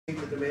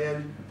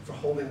demand for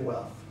holding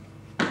wealth.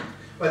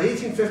 By the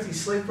 1850s,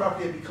 slave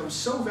property had become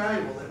so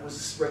valuable that it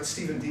was, what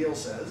Stephen Deal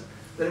says,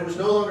 that it was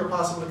no longer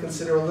possible to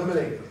consider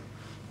eliminating it.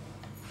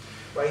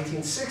 By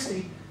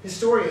 1860,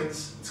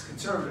 historians, it's a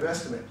conservative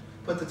estimate,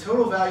 put the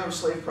total value of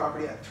slave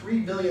property at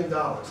 $3 billion.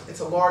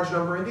 It's a large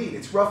number indeed.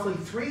 It's roughly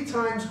 3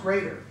 times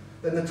greater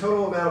than the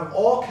total amount of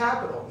all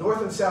capital,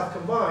 North and South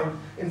combined,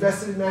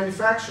 invested in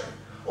manufacturing.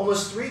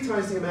 Almost 3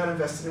 times the amount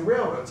invested in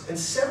railroads, and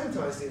 7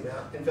 times the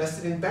amount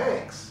invested in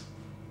banks.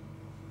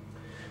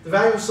 The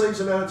value of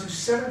slaves amounted to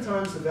 7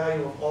 times the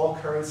value of all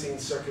currency in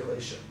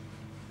circulation,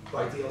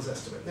 by Deal's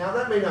estimate. Now,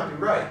 that may not be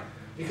right,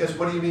 because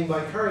what do you mean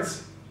by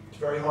currency? It's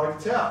very hard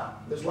to tell.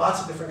 There's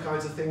lots of different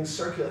kinds of things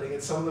circulating,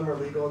 and some of them are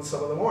legal and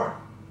some of them aren't.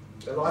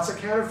 There are lots of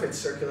counterfeits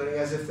circulating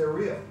as if they're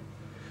real.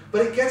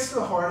 But it gets to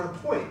the heart of the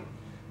point.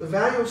 The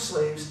value of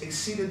slaves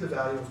exceeded the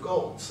value of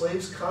gold.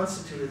 Slaves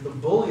constituted the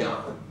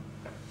bullion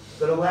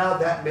that allowed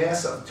that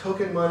mass of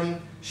token money,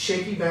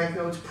 shaky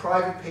banknotes,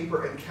 private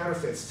paper, and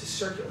counterfeits to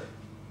circulate.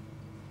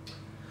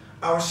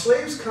 Our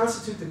slaves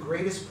constitute the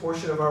greatest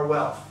portion of our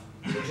wealth,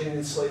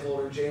 Virginian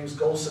slaveholder James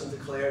Golson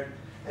declared,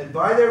 and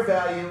by their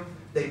value,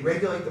 they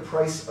regulate the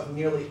price of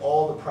nearly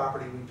all the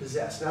property we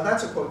possess. Now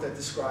that's a quote that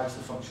describes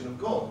the function of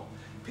gold.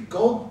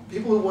 People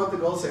who want the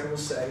gold standard will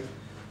say,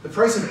 the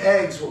price of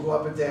eggs will go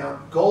up and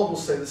down, gold will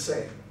stay the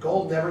same.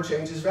 Gold never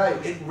changes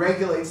value. It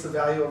regulates the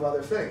value of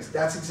other things.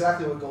 That's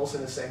exactly what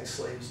Golson is saying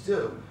slaves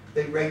do.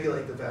 They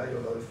regulate the value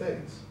of other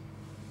things.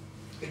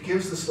 It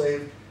gives the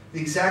slave the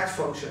exact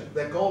function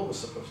that gold was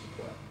supposed to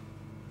play.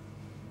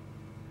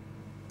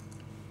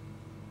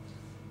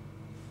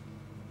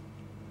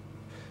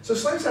 So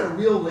slaves had a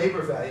real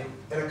labor value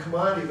and a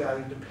commodity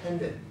value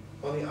dependent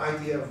on the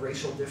idea of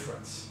racial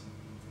difference,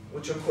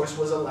 which of course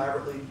was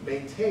elaborately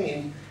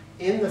maintained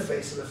in the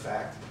face of the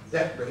fact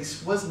that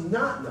race was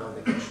not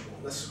non-negotiable.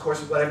 This, of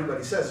course, is what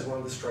everybody says is one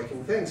of the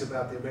striking things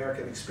about the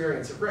American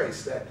experience of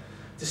race, that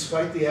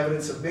despite the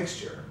evidence of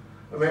mixture,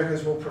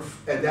 Americans will,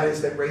 and that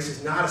is that race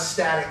is not a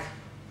static,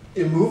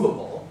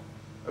 immovable,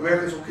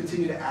 Americans will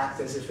continue to act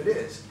as if it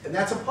is. And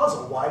that's a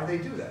puzzle. Why did they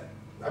do that?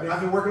 I mean,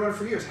 I've been working on it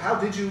for years. How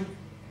did you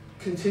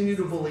continue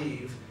to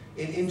believe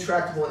in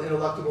intractable and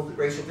ineluctable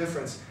racial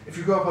difference if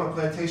you grew up on a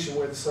plantation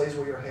where the slaves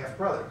were your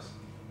half-brothers?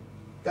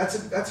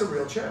 That's a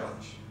real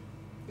challenge.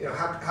 You know,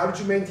 how did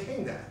you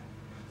maintain that?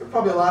 There are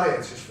probably a lot of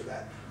answers for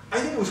that. I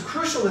think it was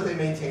crucial that they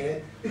maintain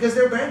it because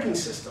their banking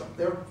system,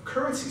 their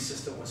currency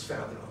system was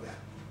founded on that.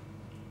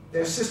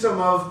 Their system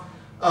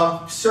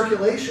of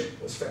circulation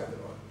was founded on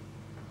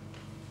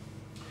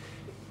it.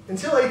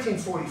 Until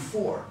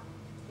 1844,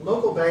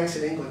 local banks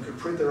in England could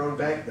print their own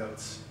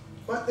banknotes,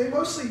 but they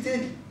mostly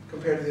didn't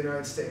compared to the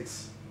United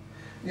States.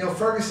 Neil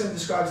Ferguson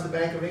describes the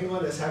Bank of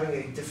England as having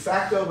a de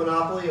facto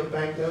monopoly of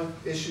banknote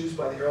issues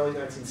by the early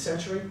 19th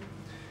century.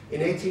 In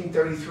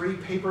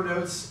 1833, paper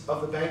notes of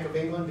the Bank of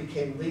England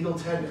became legal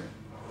tender,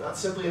 not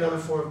simply another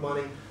form of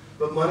money,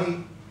 but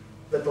money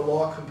that the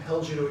law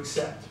compelled you to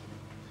accept.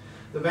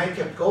 The bank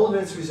kept gold in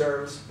its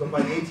reserves, but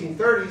by the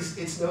 1830s,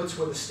 its notes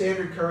were the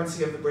standard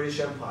currency of the British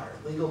Empire,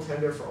 legal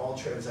tender for all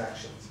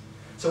transactions.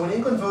 So when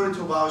England voted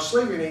to abolish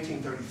slavery in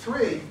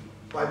 1833,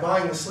 by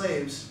buying the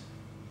slaves,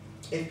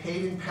 it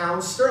paid in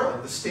pounds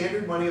sterling, the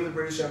standard money of the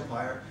British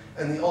Empire,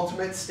 and the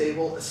ultimate,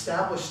 stable,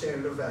 established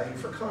standard of value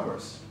for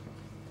commerce.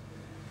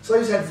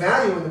 Slaves had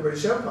value in the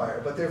British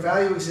Empire, but their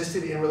value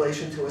existed in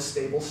relation to a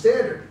stable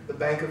standard, the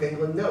Bank of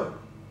England note.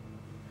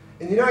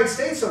 In the United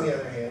States, on the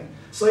other hand,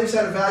 slaves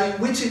had a value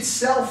which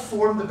itself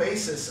formed the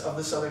basis of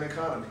the Southern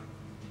economy.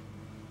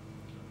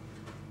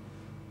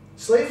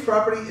 Slave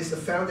property is the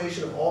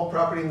foundation of all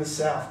property in the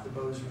South,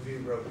 DeBow's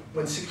review wrote.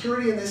 When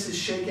security in this is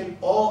shaken,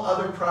 all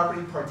other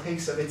property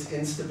partakes of its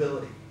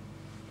instability.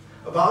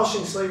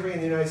 Abolishing slavery in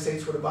the United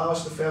States would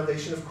abolish the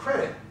foundation of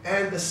credit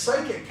and the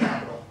psychic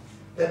capital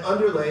that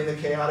underlay the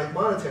chaotic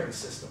monetary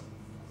system.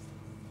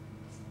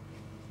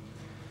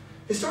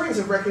 Historians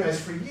have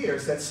recognized for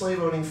years that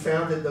slave owning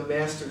founded the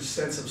master's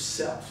sense of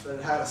self, that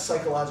it had a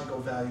psychological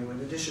value in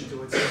addition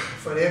to its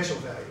financial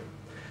value.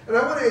 And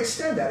I want to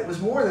extend that. It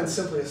was more than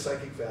simply a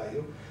psychic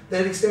value,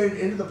 that it extended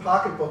into the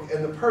pocketbook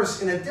and the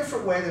purse in a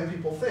different way than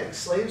people think.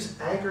 Slaves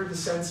anchored the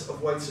sense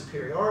of white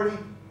superiority,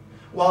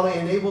 while they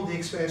enabled the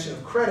expansion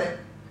of credit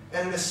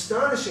and an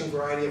astonishing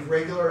variety of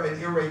regular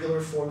and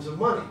irregular forms of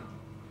money.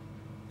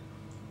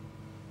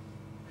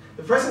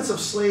 The presence of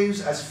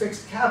slaves as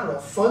fixed capital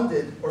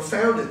funded or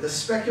founded the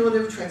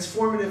speculative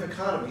transformative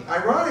economy.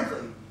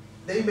 Ironically,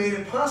 they made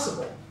it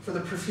possible for the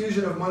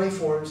profusion of money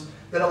forms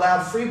that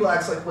allowed free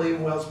blacks like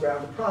William Wells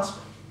Brown to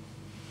prosper.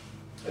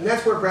 And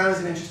that's where Brown is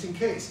an interesting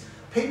case.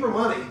 Paper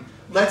money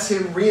lets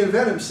him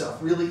reinvent himself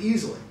really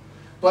easily.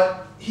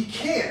 But he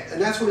can't,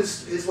 and that's what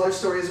his life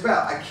story is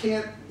about. I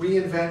can't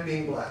reinvent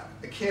being black.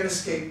 I can't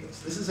escape this.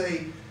 This is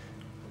a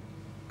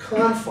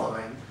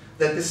confine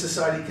that this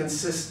society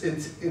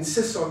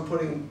insists on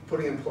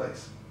putting in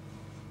place.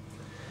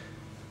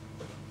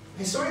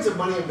 Historians of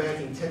money and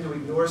banking tend to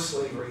ignore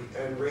slavery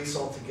and race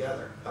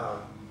altogether.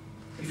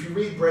 If you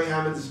read Bray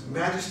Hammond's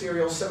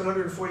magisterial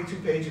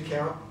 742-page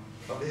account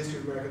of the history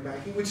of American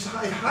banking, which is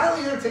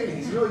highly entertaining.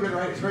 He's a really good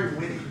writer. He's very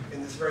witty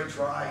in this very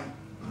dry,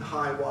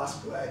 high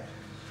wasp way.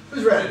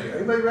 Who's read it here?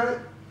 Anybody read it?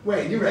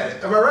 Wayne, you read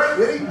it. Am I right,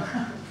 witty?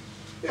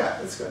 Yeah,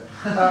 that's good.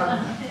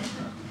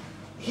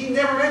 He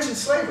never mentioned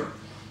slavery.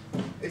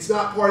 It's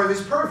not part of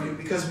his purview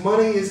because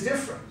money is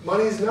different.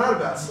 Money is not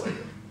about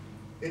slavery.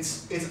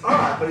 It's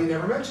odd, but he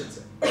never mentions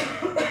it.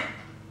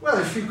 Well,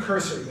 there's a few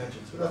cursory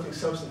mentions, but nothing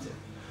substantive.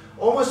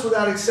 Almost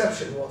without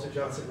exception, Walter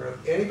Johnson wrote,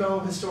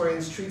 antebellum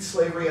historians treat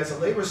slavery as a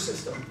labor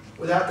system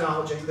without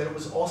acknowledging that it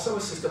was also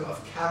a system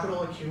of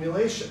capital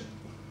accumulation.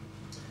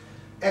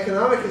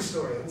 Economic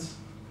historians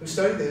who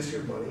study the history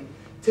of money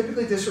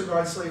typically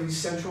disregard slavery's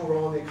central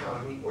role in the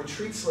economy or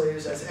treat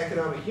slaves as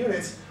economic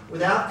units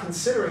without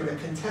considering the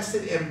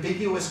contested,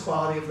 ambiguous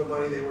quality of the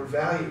money they were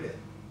valued in.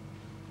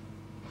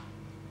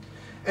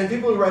 And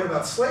people who write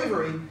about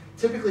slavery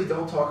typically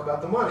don't talk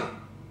about the money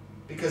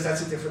because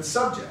that's a different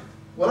subject.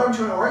 What I'm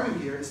trying to argue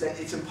here is that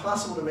it's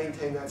impossible to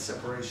maintain that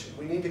separation.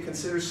 We need to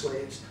consider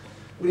slaves,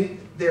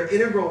 their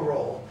integral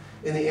role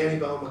in the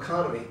antebellum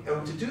economy.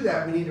 And to do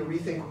that, we need to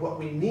rethink what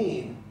we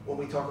mean when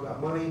we talk about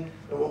money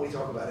and when we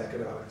talk about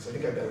economics. I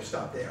think I better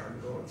stop there.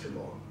 I'm going too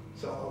long.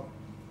 So I'll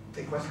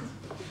take questions.